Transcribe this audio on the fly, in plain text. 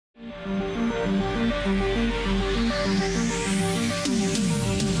All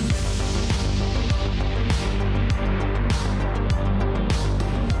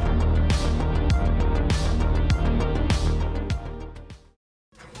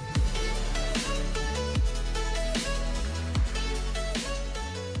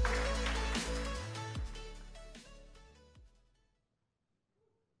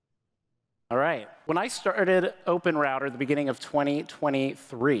right. When I started OpenRouter at the beginning of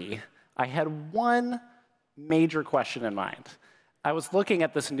 2023, I had one major question in mind. I was looking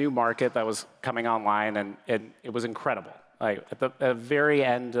at this new market that was coming online, and it was incredible. Like, at the very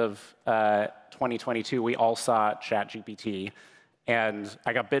end of 2022, we all saw ChatGPT, and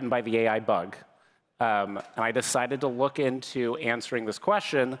I got bitten by the AI bug. And I decided to look into answering this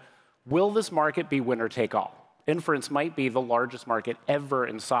question: will this market be winner take all? Inference might be the largest market ever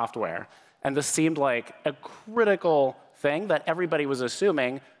in software. And this seemed like a critical thing that everybody was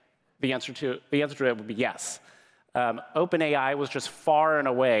assuming the answer to it would be yes. OpenAI was just far and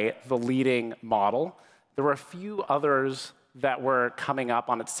away the leading model. There were a few others that were coming up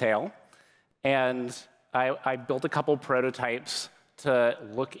on its tail. And I built a couple prototypes to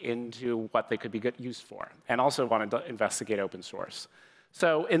look into what they could be used for, and also wanted to investigate open source.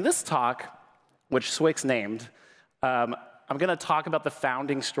 So in this talk, which Swix named, I'm going to talk about the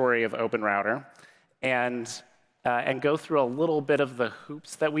founding story of OpenRouter and go through a little bit of the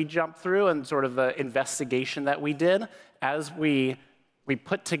hoops that we jumped through and sort of the investigation that we did as we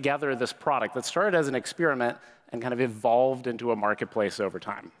put together this product that started as an experiment and kind of evolved into a marketplace over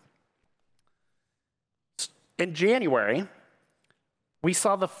time. In January, we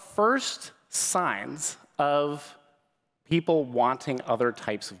saw the first signs of people wanting other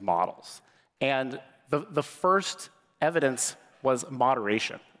types of models. And the first evidence was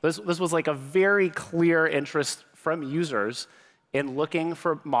moderation. This was like a very clear interest from users in looking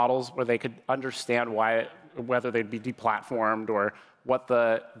for models where they could understand whether they'd be deplatformed or what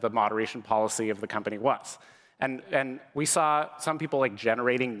the moderation policy of the company was. And we saw some people like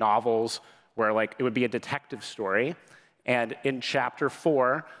generating novels where like it would be a detective story, and in chapter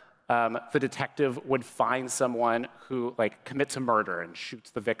 4, the detective would find someone who like commits a murder and shoots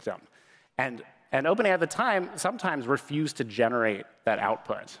the victim. And OpenAI at the time sometimes refused to generate that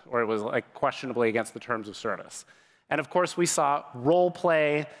output, or it was like questionably against the terms of service. And of course, we saw role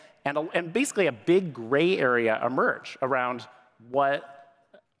play and basically a big gray area emerge around what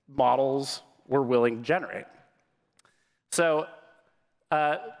models were willing to generate. So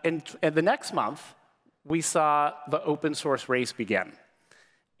in the next month, we saw the open source race begin.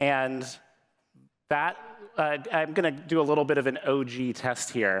 And that, I'm going to do a little bit of an OG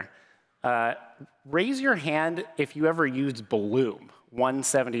test here. Raise your hand if you ever used Bloom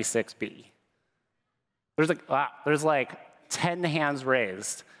 176B. There's like 10 hands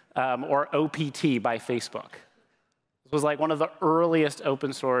raised, or OPT by Facebook. This was like one of the earliest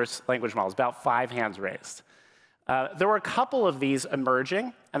open source language models, about 5 hands raised. There were a couple of these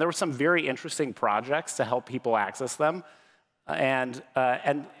emerging, and there were some very interesting projects to help people access them. And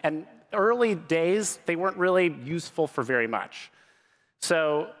early days, they weren't really useful for very much.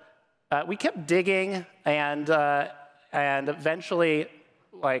 So we kept digging, and eventually,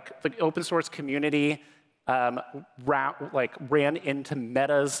 like the open source community ran into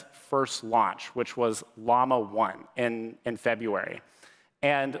Meta's first launch, which was Llama 1 in February.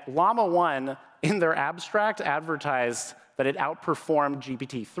 And Llama 1, in their abstract, advertised that it outperformed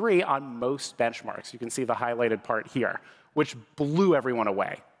GPT-3 on most benchmarks. You can see the highlighted part here, which blew everyone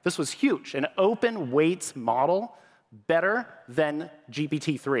away. This was huge. An open weights model better than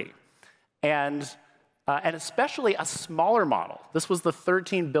GPT-3. And especially a smaller model. This was the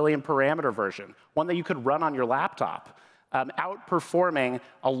 13 billion parameter version, one that you could run on your laptop, outperforming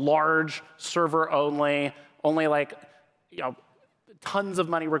a large server-only, only like tons of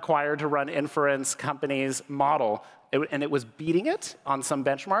money required to run inference companies model. And it was beating it on some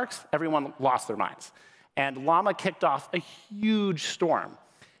benchmarks. Everyone lost their minds. And Llama kicked off a huge storm.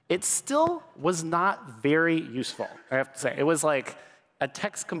 It still was not very useful, I have to say. It was like a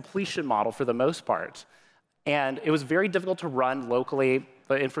text completion model for the most part. And it was very difficult to run locally.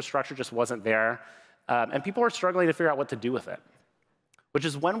 The infrastructure just wasn't there. And people were struggling to figure out what to do with it, which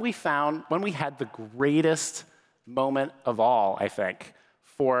is when we had the greatest moment of all, I think,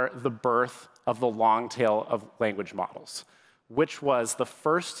 for the birth of the long tail of language models, which was the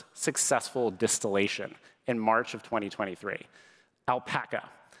first successful distillation in March of 2023. Alpaca.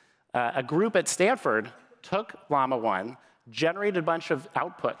 A group at Stanford took Llama 1, generated a bunch of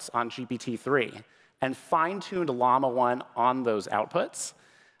outputs on GPT-3, and fine-tuned Llama 1 on those outputs,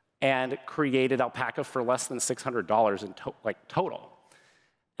 and created Alpaca for less than $600 in total.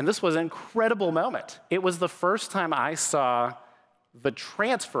 And this was an incredible moment. It was the first time I saw the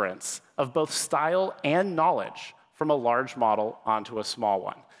transference of both style and knowledge from a large model onto a small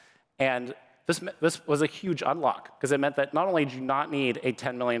one. And this was a huge unlock, because it meant that not only did you not need a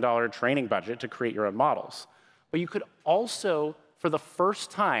 $10 million training budget to create your own models, but you could also, for the first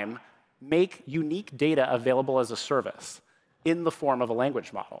time, make unique data available as a service in the form of a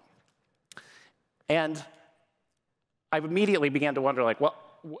language model. And I immediately began to wonder, like, well,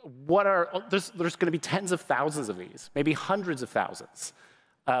 there's going to be tens of thousands of these, maybe hundreds of thousands.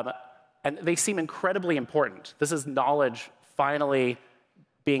 And they seem incredibly important. This is knowledge finally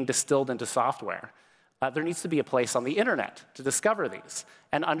being distilled into software. There needs to be a place on the internet to discover these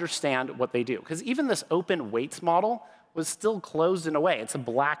and understand what they do. Because even this open weights model was still closed in a way. It's a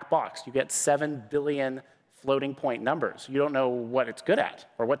black box. You get 7 billion floating point numbers. You don't know what it's good at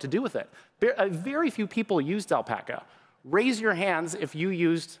or what to do with it. Very few people used Alpaca. Raise your hands if you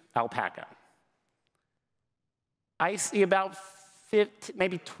used Alpaca. I see about 50,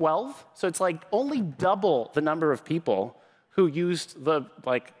 maybe 12. So it's like only double the number of people who used the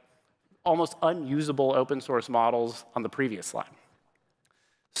almost unusable open source models on the previous slide.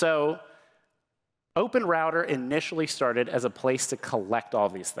 So OpenRouter initially started as a place to collect all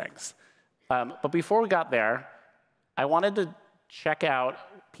these things. But before we got there, I wanted to check out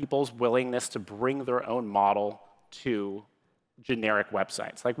people's willingness to bring their own model to generic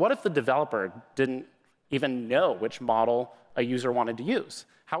websites. Like, what if the developer didn't even know which model a user wanted to use?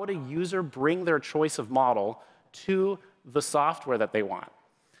 How would a user bring their choice of model to the software that they want?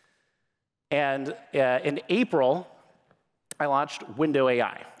 And in April, I launched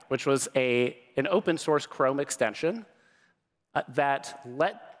Window.AI, which was an open source Chrome extension that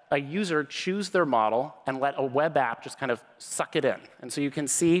let a user choose their model and let a web app just kind of suck it in. And so you can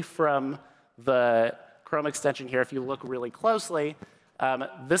see from the Chrome extension here, if you look really closely,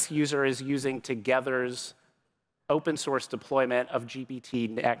 this user is using Together's open source deployment of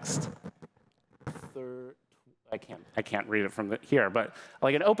GPT-Next. I can't read it from here, but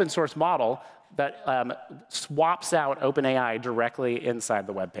like an open source model that swaps out OpenAI directly inside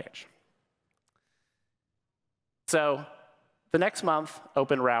the web page. So the next month,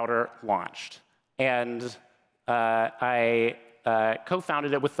 OpenRouter launched. And I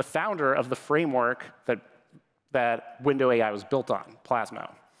co-founded it with the founder of the framework that Window.AI was built on, Plasmo,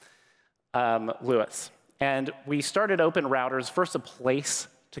 Lewis. And we started OpenRouter as first a place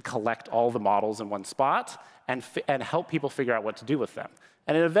to collect all the models in one spot and help people figure out what to do with them.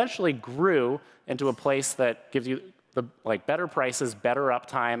 And it eventually grew into a place that gives you better prices, better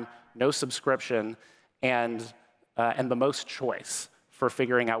uptime, no subscription, and the most choice for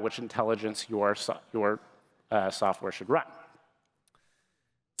figuring out which intelligence your software should run.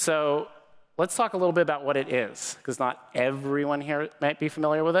 So let's talk a little bit about what it is, because not everyone here might be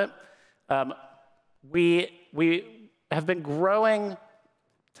familiar with it. We have been growing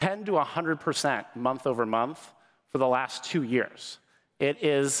 10 to 100% month over month for the last 2 years. It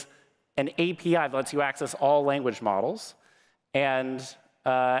is an API that lets you access all language models, and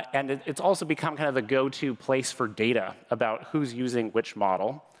it's also become kind of the go-to place for data about who's using which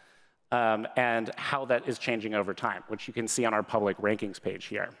model and how that is changing over time, which you can see on our public rankings page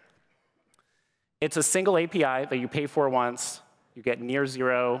here. It's a single API that you pay for once. You get near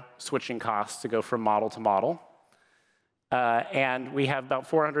zero switching costs to go from model to model. And we have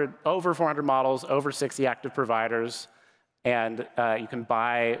about over 400 models, over 60 active providers. And you can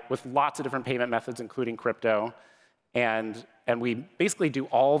buy with lots of different payment methods, including crypto. And we basically do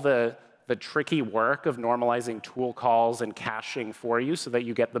all the tricky work of normalizing tool calls and caching for you so that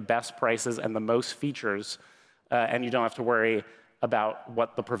you get the best prices and the most features, and you don't have to worry about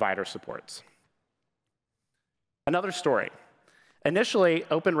what the provider supports. Another story. Initially,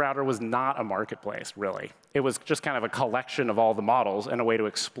 OpenRouter was not a marketplace, really. It was just kind of a collection of all the models and a way to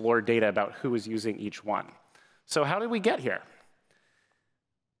explore data about who was using each one. So how did we get here?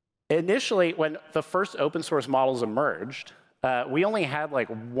 Initially, when the first open source models emerged, we only had like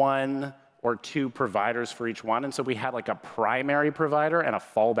 1 or 2 providers for each one. And so we had like a primary provider and a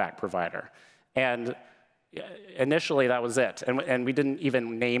fallback provider. And initially, that was it. And we didn't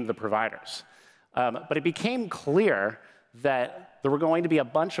even name the providers. But it became clear that there were going to be a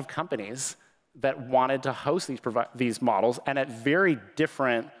bunch of companies that wanted to host these models, and at very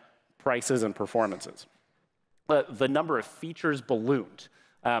different prices and performances. The number of features ballooned.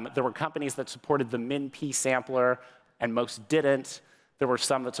 There were companies that supported the min-p sampler, and most didn't. There were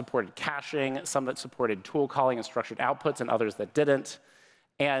some that supported caching, some that supported tool calling and structured outputs, and others that didn't.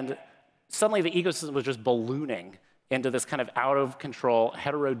 And suddenly, the ecosystem was just ballooning into this kind of out-of-control,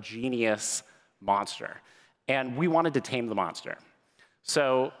 heterogeneous monster. And we wanted to tame the monster.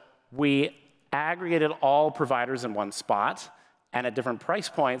 So we aggregated all providers in one spot, and at different price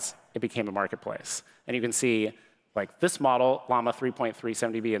points, it became a marketplace. And you can see, like this model, Llama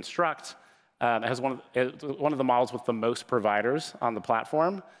 3.370B Instruct, has one of the models with the most providers on the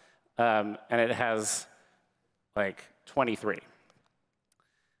platform, and it has like 23.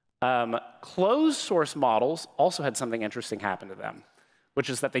 Closed source models also had something interesting happen to them, which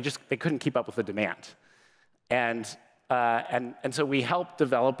is that they couldn't keep up with the demand. And so we help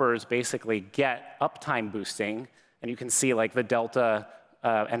developers basically get uptime boosting, and you can see like the delta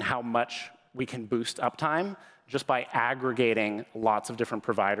and how much we can boost uptime just by aggregating lots of different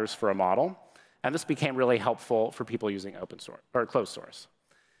providers for a model. And this became really helpful for people using open source or closed source.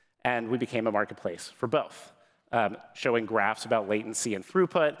 And we became a marketplace for both, showing graphs about latency and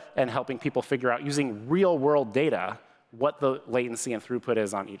throughput and helping people figure out using real-world data what the latency and throughput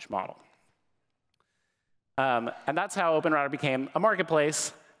is on each model. And that's how OpenRouter became a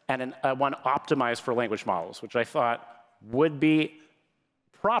marketplace and one optimized for language models, which I thought would be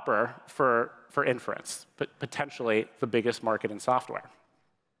proper for inference, but potentially the biggest market in software.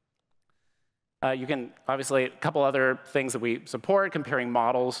 You can, obviously, a couple other things that we support, comparing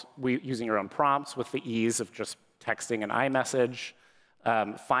models using your own prompts with the ease of just texting and iMessage,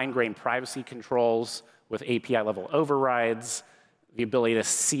 fine-grained privacy controls with API-level overrides, the ability to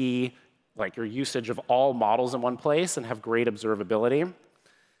see like your usage of all models in one place and have great observability.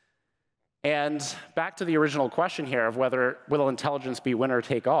 And back to the original question here of whether will intelligence be winner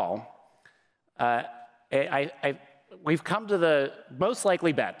take all, we've come to the most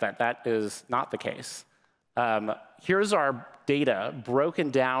likely bet that that is not the case. Here's our data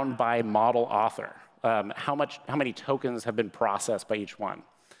broken down by model author, how many tokens have been processed by each one.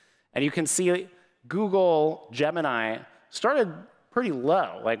 And you can see Google Gemini started pretty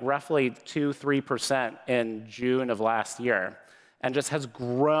low, like roughly 2–3% in June of last year, and just has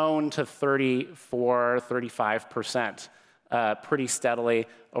grown to 34–35% pretty steadily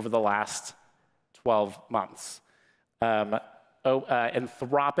over the last 12 months.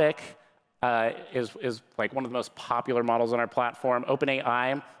 Anthropic is like one of the most popular models on our platform.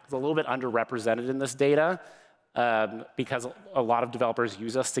 OpenAI is a little bit underrepresented in this data because a lot of developers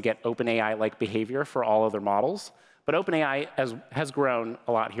use us to get OpenAI-like behavior for all other models. But OpenAI has grown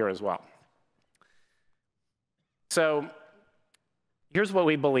a lot here as well. So here's what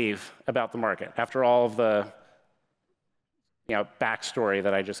we believe about the market after all of the backstory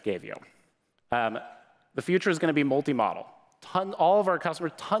that I just gave you. The future is going to be multi-model. All of our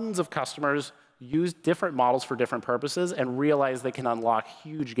customers, tons of customers use different models for different purposes and realize they can unlock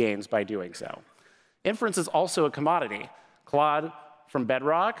huge gains by doing so. Inference is also a commodity. Claude from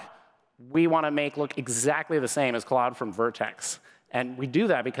Bedrock, we want to make look exactly the same as Claude from Vertex. And we do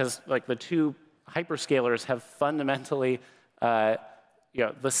that because like the two hyperscalers have fundamentally the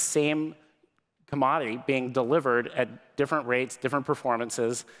same commodity being delivered at different rates, different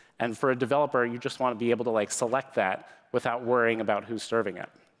performances. And for a developer, you just want to be able to like select that without worrying about who's serving it.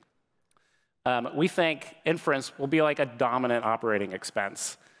 We think inference will be like a dominant operating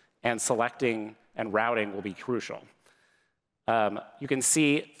expense, and selecting and routing will be crucial. You can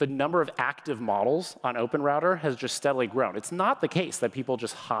see the number of active models on OpenRouter has just steadily grown. It's not the case that people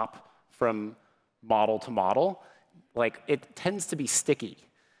just hop from model to model. Like, it tends to be sticky.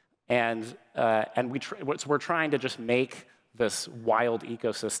 And we're trying to just make this wild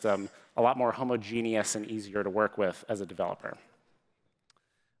ecosystem a lot more homogeneous and easier to work with as a developer.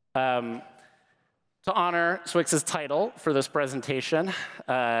 To honor Swix's title for this presentation,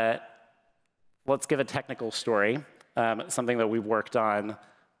 let's give a technical story, something that we worked on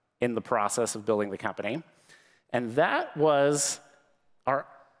in the process of building the company. And that was our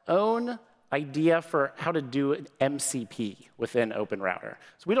own idea for how to do an MCP within OpenRouter.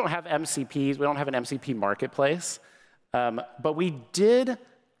 So we don't have MCPs. We don't have an MCP marketplace. But we did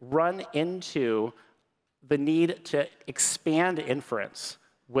run into the need to expand inference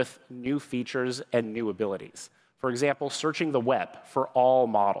with new features and new abilities. For example, searching the web for all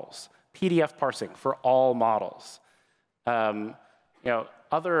models, PDF parsing for all models,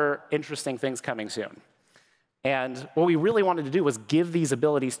 other interesting things coming soon. And what we really wanted to do was give these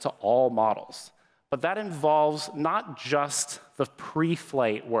abilities to all models. But that involves not just the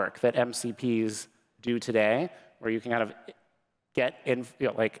pre-flight work that MCPs do today, where you can kind of get in,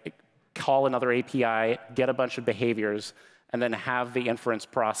 call another API, get a bunch of behaviors, and then have the inference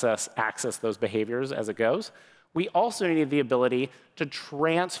process access those behaviors as it goes. We also need the ability to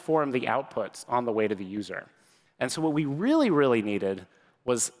transform the outputs on the way to the user. And so what we really, really needed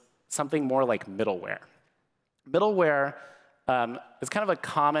was something more like middleware. Middleware is kind of a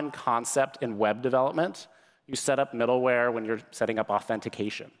common concept in web development You set up middleware when you're setting up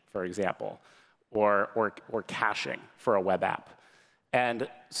authentication, for example, or caching for a web app. And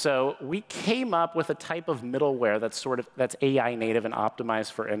so we came up with a type of middleware that's AI native and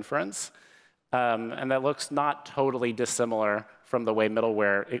optimized for inference, and that looks not totally dissimilar from the way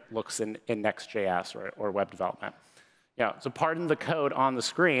middleware it looks in Next.js or web development. So pardon the code on the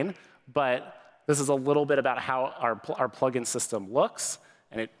screen, but this is a little bit about how our plugin system looks,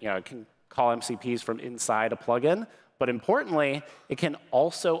 and it can call MCPs from inside a plugin. But importantly, it can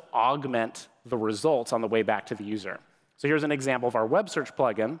also augment the results on the way back to the user. So here's an example of our web search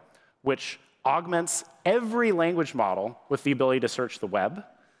plugin, which augments every language model with the ability to search the web.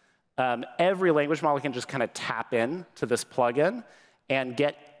 Every language model can just kind of tap in to this plugin and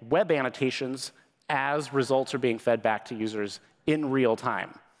get web annotations as results are being fed back to users in real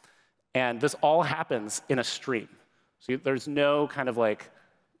time. And this all happens in a stream. So there's no kind of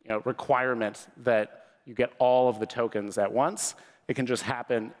requirement that you get all of the tokens at once. It can just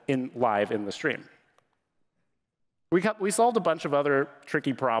happen live in the stream. We solved a bunch of other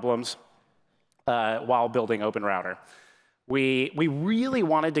tricky problems while building OpenRouter. We really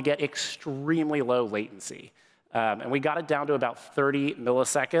wanted to get extremely low latency. And we got it down to about 30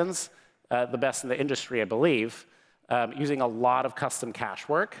 milliseconds, the best in the industry, I believe, using a lot of custom cache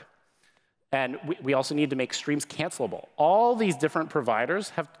work. And we also need to make streams cancelable. All these different providers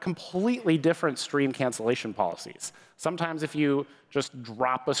have completely different stream cancellation policies. Sometimes if you just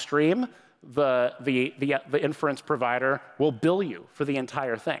drop a stream, the inference provider will bill you for the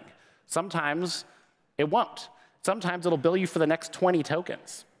entire thing. Sometimes it won't. Sometimes it'll bill you for the next 20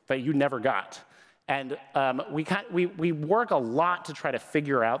 tokens that you never got. And we work a lot to try to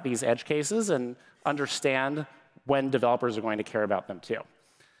figure out these edge cases and understand when developers are going to care about them too.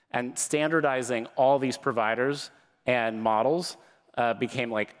 And standardizing all these providers and models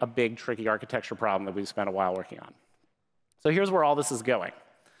became a big, tricky architecture problem that we spent a while working on. So here's where all this is going.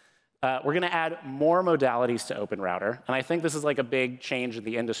 We're going to add more modalities to OpenRouter. And I think this is a big change in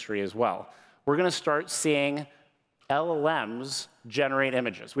the industry as well. We're going to start seeing LLMs generate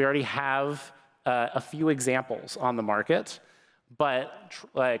images. We already have a few examples on the market. But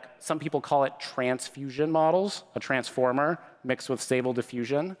some people call it transfusion models, a transformer mixed with stable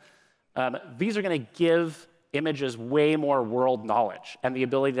diffusion. These are going to give images way more world knowledge and the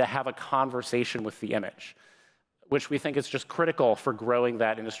ability to have a conversation with the image, which we think is just critical for growing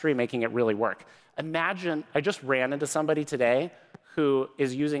that industry, making it really work. Imagine, I just ran into somebody today who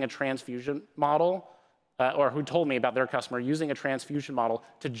is using a transfusion model, or who told me about their customer using a transfusion model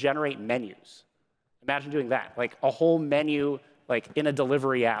to generate menus. Imagine doing that, a whole menu in a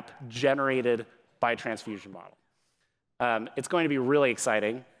delivery app generated by a transfusion model. It's going to be really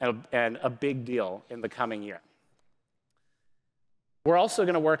exciting and a big deal in the coming year. We're also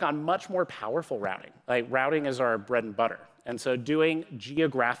going to work on much more powerful routing. Routing is our bread and butter. And so doing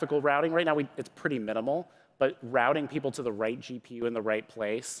geographical routing, right now it's pretty minimal, but routing people to the right GPU in the right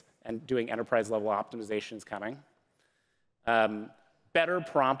place and doing enterprise-level optimization is coming. Better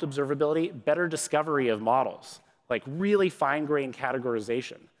prompt observability, better discovery of models. Really fine-grained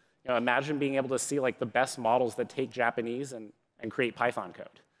categorization. Imagine being able to see the best models that take Japanese and create Python code.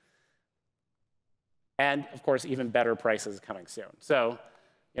 And of course, even better prices coming soon. So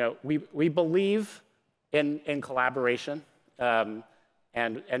we believe in collaboration and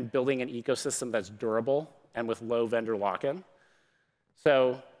building an ecosystem that's durable and with low vendor lock-in.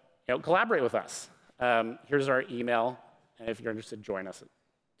 So collaborate with us. Here's our email, and if you're interested, join us.